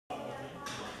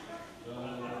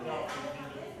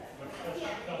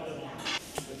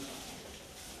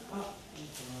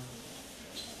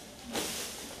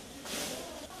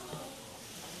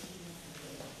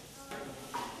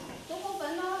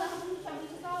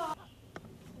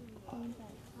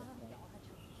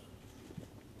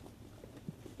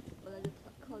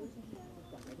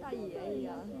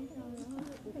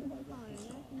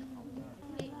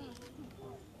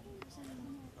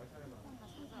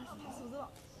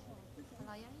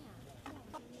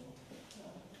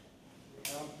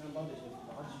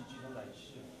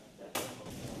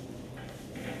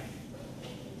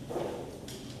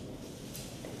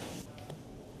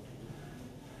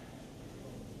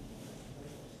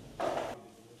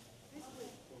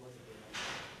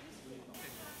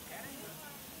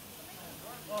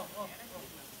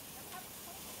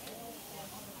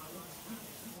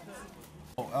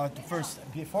First,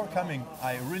 before coming,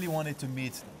 I really wanted to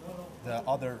meet the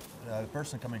other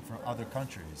person coming from other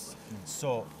countries.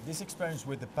 So this experience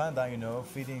with the panda, you know,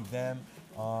 feeding them,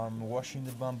 washing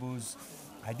the bamboos,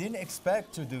 I didn't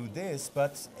expect to do this,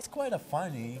 but it's quite a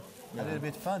little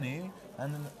bit funny,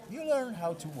 and you learn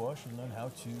how to wash, you learn how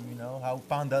to, you know, how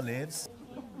panda lives.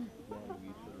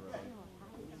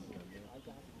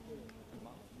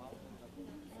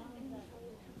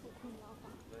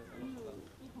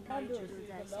 就是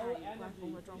在下雨刮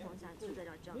风的状况下，就在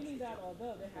这样睡觉。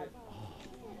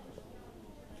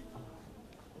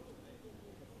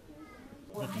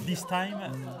But this time,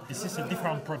 this is a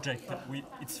different project.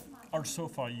 It's also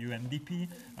for UNDP,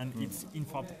 and it's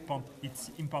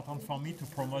important for me to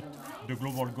promote the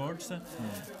global goals,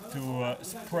 to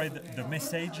spread the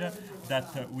message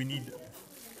that we need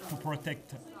to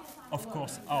protect, of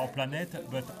course, our planet,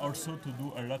 but also to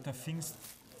do a lot of things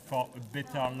for a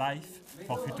better life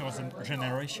for future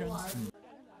generations.